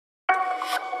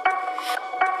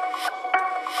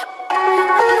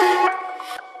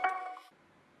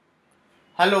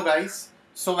Hello guys,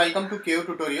 so welcome to KO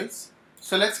Tutorials.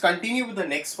 So let's continue with the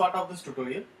next part of this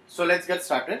tutorial. So let's get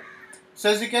started. So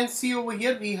as you can see over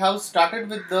here, we have started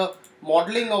with the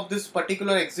modeling of this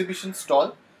particular exhibition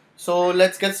stall. So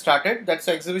let's get started. That's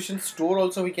the exhibition store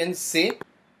also we can say.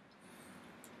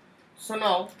 So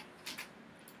now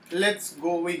let's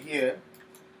go over here.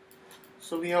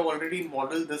 So we have already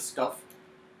modeled this stuff.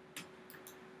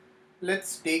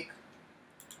 Let's take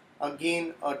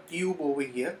again a tube over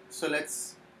here. So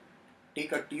let's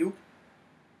take a tube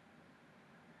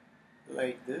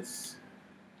like this.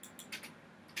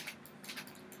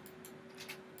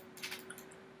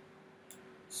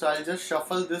 So I'll just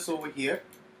shuffle this over here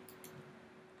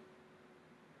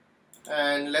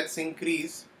and let's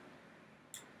increase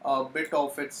a bit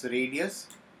of its radius.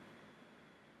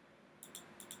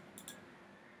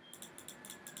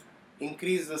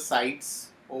 Increase the sides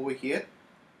over here.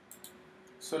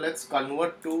 So let's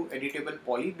convert to editable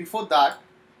poly. Before that,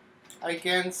 I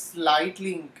can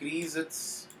slightly increase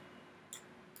its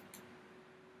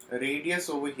radius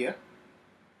over here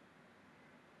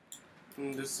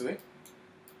in this way.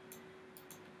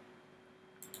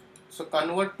 So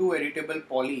convert to editable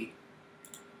poly.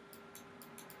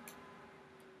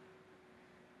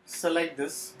 Select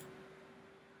this.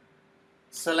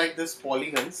 Select this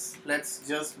polygons. Let's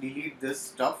just delete this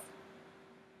stuff.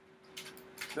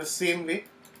 The same way,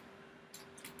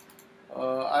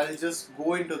 I'll just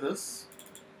go into this.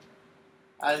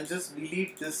 I'll just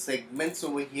delete this segments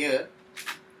over here.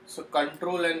 So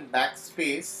control and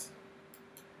backspace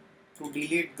to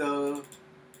delete the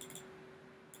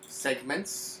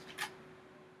segments.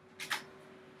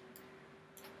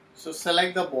 So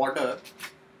select the border,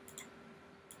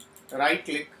 right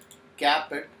click,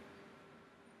 cap it,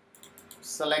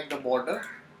 select the border,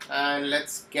 and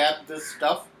let's cap this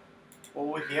stuff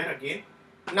over here again.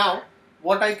 Now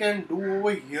what I can do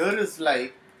over here is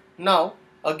like, now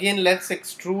again let's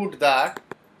extrude that.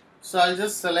 So I'll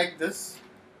just select this,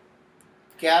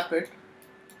 cap it,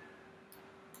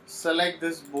 select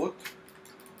this both,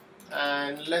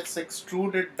 and let's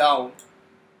extrude it down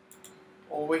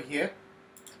over here.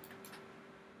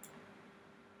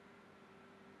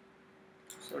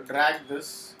 So drag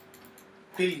this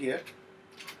till here,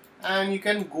 and you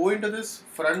can go into this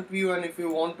front view, and if you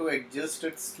want to adjust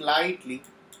it slightly,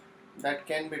 that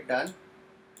can be done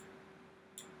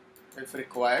if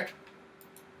required.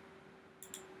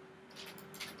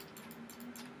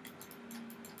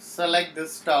 Select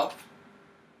this stuff.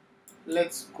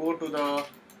 Let's go to the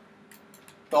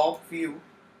top view.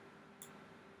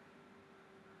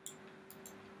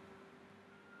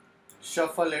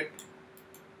 Shuffle it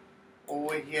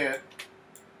over here.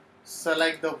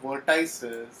 Select the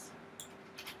vertices.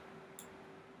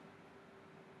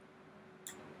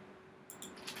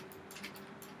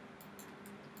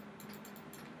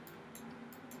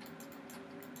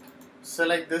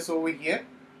 Select this over here,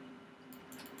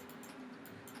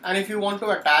 and if you want to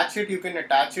attach it, you can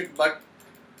attach it, but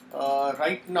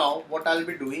right now what I'll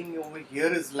be doing over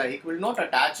here is like, we'll not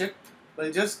attach it,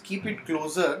 we'll just keep it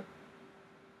closer,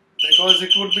 because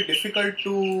it would be difficult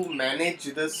to manage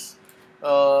this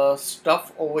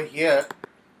stuff over here.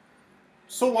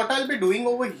 So what I'll be doing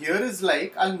over here is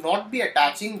like, I'll not be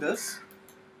attaching this.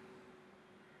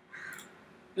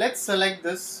 Let's select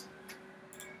this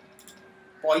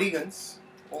polygons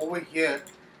over here.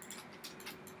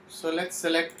 So let's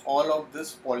select all of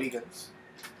these polygons.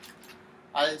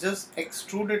 I'll just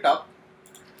extrude it up,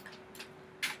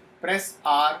 press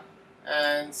R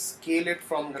and scale it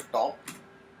from the top.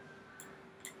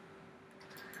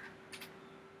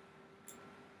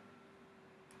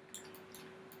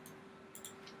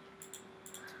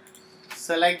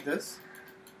 Select this,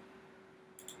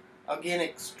 again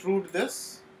extrude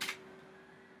this,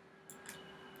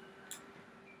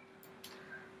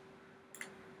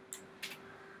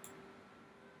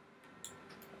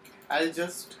 I'll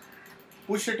just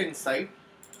push it inside.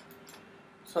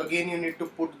 So again you need to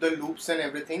put the loops and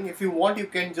everything. If you want, you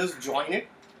can just join it,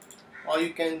 or you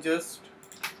can just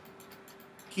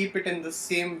keep it in the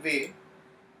same way.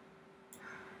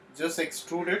 Just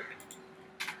extrude it,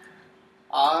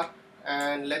 R,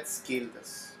 and let's scale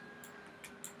this.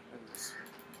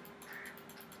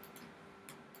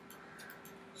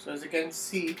 So as you can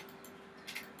see,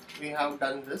 we have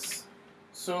done this.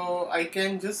 So I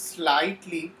can just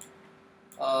slightly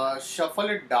shuffle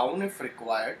it down if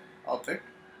required a bit.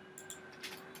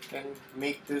 Can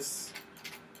make this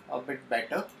a bit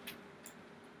better.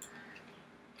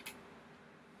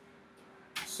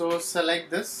 So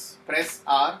select this, press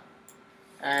R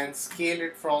and scale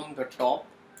it from the top,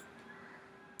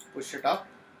 push it up.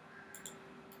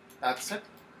 That's it.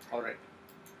 Alright.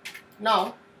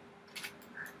 Now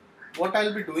what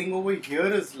I'll be doing over here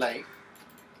is like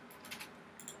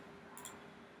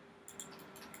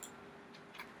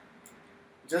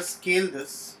just scale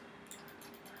this,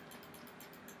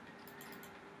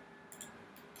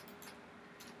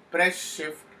 press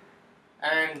shift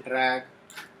and drag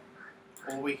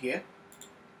over here,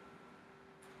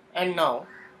 and now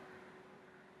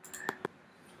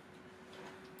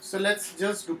so let's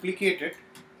just duplicate it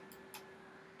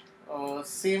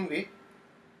same way.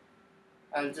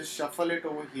 I'll just shuffle it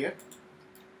over here,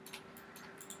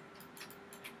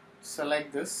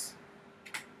 select this,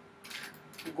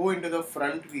 go into the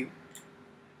front view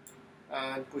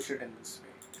and push it in this way.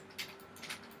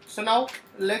 So now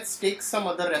let's take some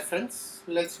other reference.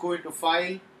 Let's go into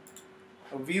file,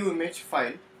 view image,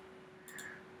 file.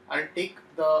 I'll take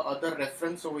the other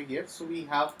reference over here. So we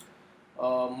have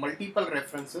multiple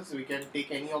references. We can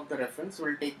take any of the reference.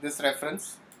 We'll take this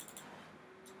reference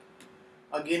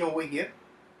again over here.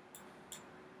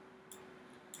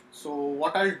 So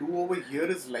what I'll do over here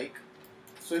is like,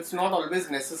 so it's not always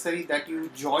necessary that you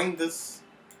join this,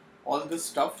 all this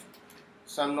stuff.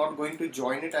 So I'm not going to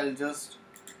join it. I'll just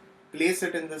place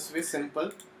it in this way,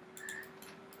 simple.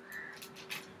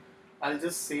 I'll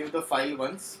just save the file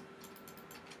once.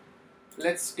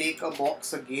 Let's take a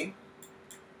box again,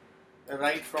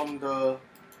 right from the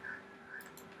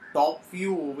top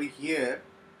view over here.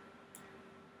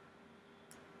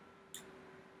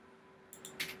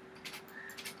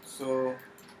 So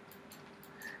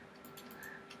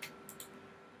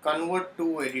convert to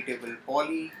editable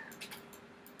poly,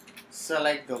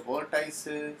 select the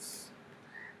vertices,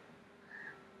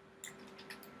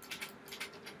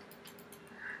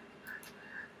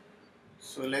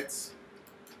 so let's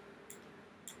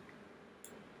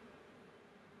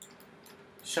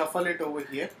shuffle it over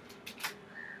here.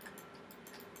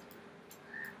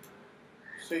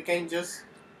 So you can just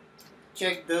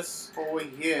check this over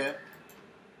here,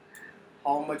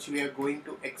 how much we are going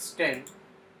to extend.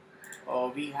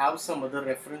 We have some other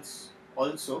reference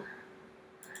also.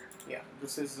 Yeah,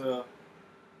 this is a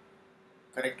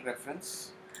correct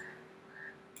reference.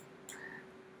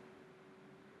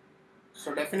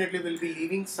 So definitely we'll be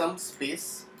leaving some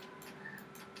space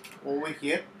over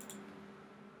here.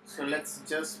 So let's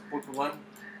just put one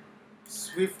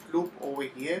swift loop over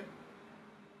here,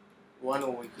 one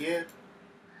over here.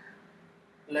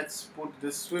 Let's put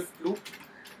this swift loop,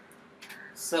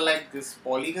 select this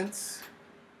polygons,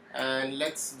 and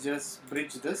let's just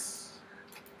bridge this.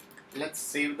 Let's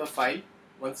save the file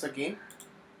once again.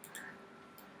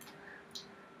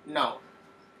 Now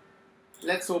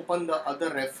let's open the other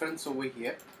reference over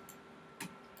here,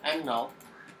 and now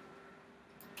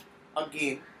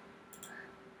again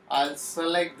I'll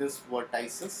select this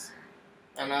vertices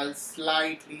and I'll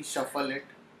slightly shuffle it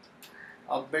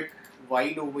a bit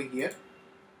wide over here.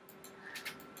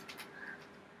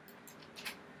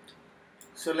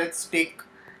 So let's take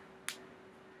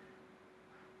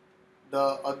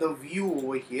the other view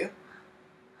over here.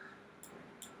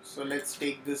 So let's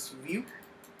take this view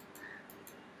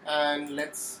and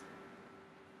let's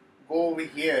go over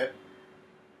here.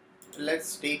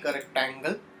 Let's take a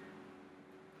rectangle.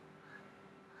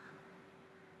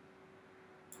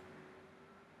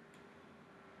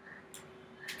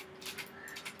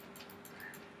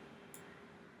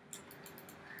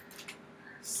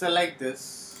 Select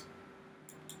this,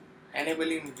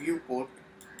 enable in viewport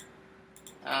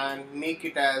and make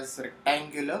it as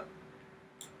rectangular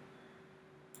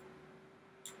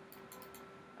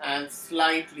and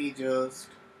slightly just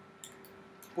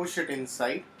push it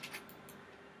inside.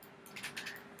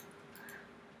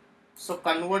 So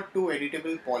convert to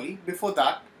editable poly. Before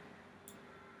that,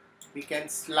 we can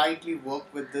slightly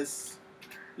work with this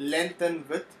length and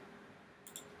width.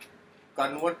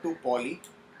 Convert to poly.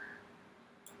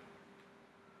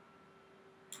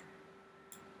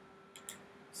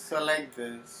 Select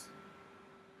this.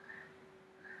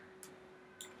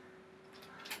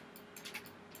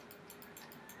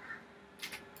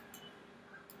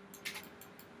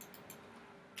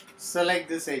 Select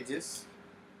this edges,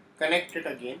 connect it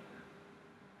again,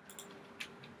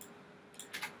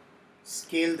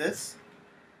 scale this,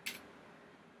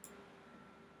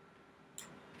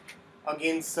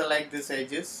 again select this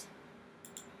edges,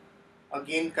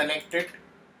 again connect it,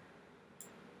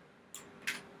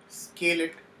 scale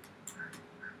it,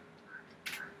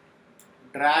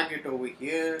 drag it over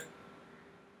here,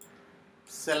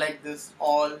 select this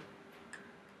all,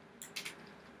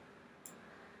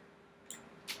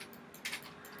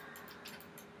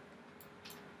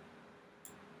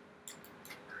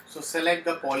 So select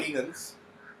the polygons.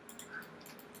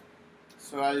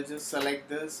 So I'll just select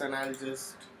this and I'll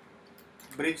just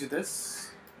bridge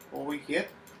this over here.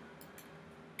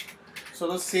 So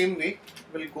the same way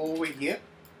we'll go over here,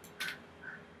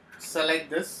 select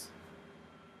this,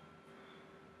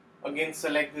 again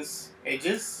select this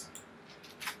edges,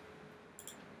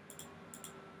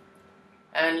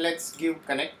 and let's give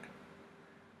connect.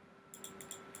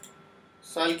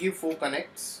 So I'll give 4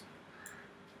 connects,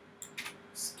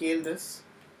 scale this,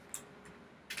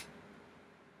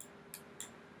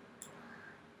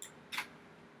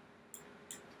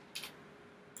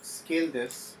 scale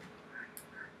this,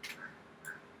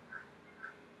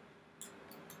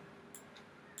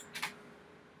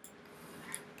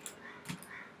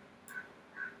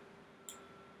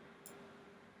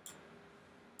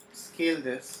 scale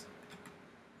this,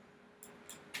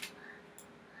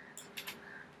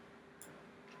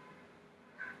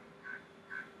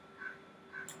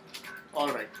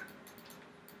 alright.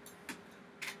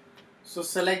 So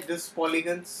select this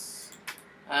polygons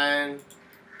and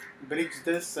bridge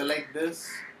this, select this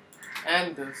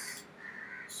and this.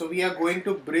 So we are going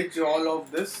to bridge all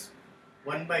of this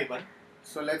one by one.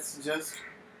 So let's just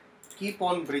keep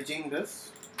on bridging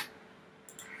this.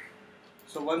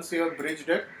 So once you have bridged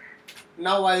it,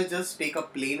 now I'll just take a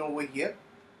plane over here.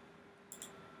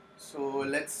 So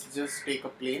let's just take a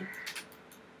plane.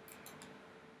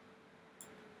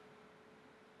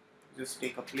 Just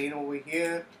take a plane over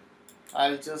here.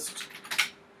 I'll just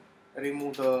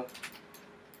remove the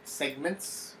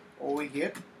segments over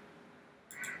here,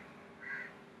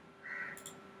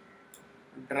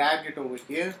 drag it over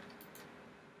here,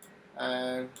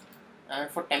 and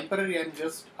for temporary I'm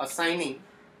just assigning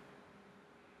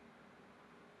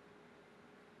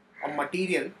a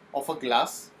material of a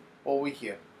glass over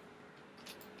here.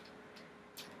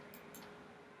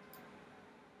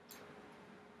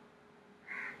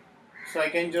 So I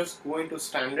can just go into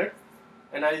standard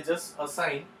and I'll just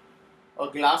assign a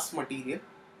glass material.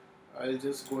 I'll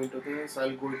just go into this,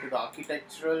 I'll go into the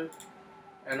architectural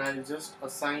and I'll just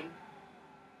assign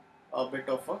a bit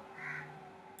of a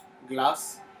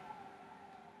glass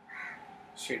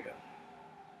shader.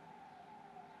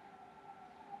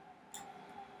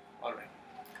 Alright.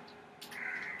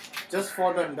 Just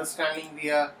for the understanding, we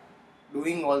are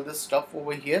doing all this stuff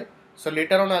over here. So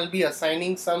later on I'll be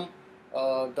assigning some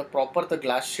the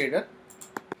glass shader.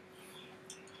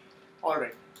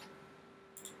 Alright.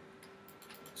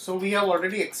 So we have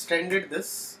already extended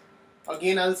this.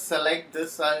 Again I'll select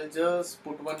this, I'll just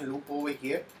put one loop over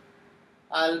here.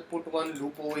 I'll put one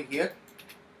loop over here.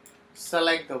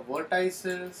 Select the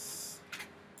vertices.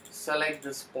 Select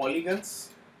this polygons.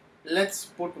 Let's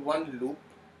put one loop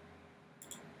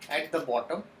at the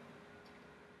bottom.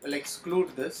 We'll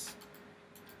exclude this.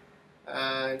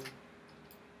 And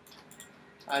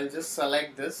I'll just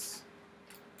select this.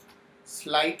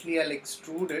 Slightly I'll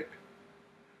extrude it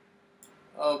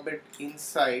a bit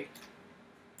inside.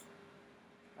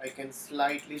 I can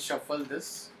slightly shuffle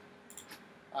this.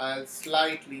 I'll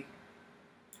slightly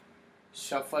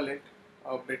shuffle it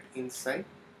a bit inside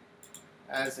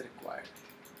as required.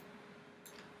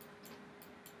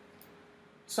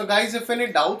 So guys, if any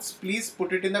doubts, please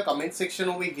put it in the comment section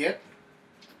over here.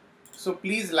 So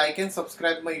please like and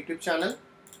subscribe my YouTube channel.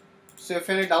 So if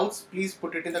any doubts, please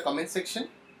put it in the comment section.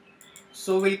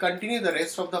 So we'll continue the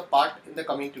rest of the part in the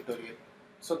coming tutorial.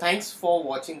 So thanks for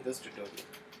watching this tutorial.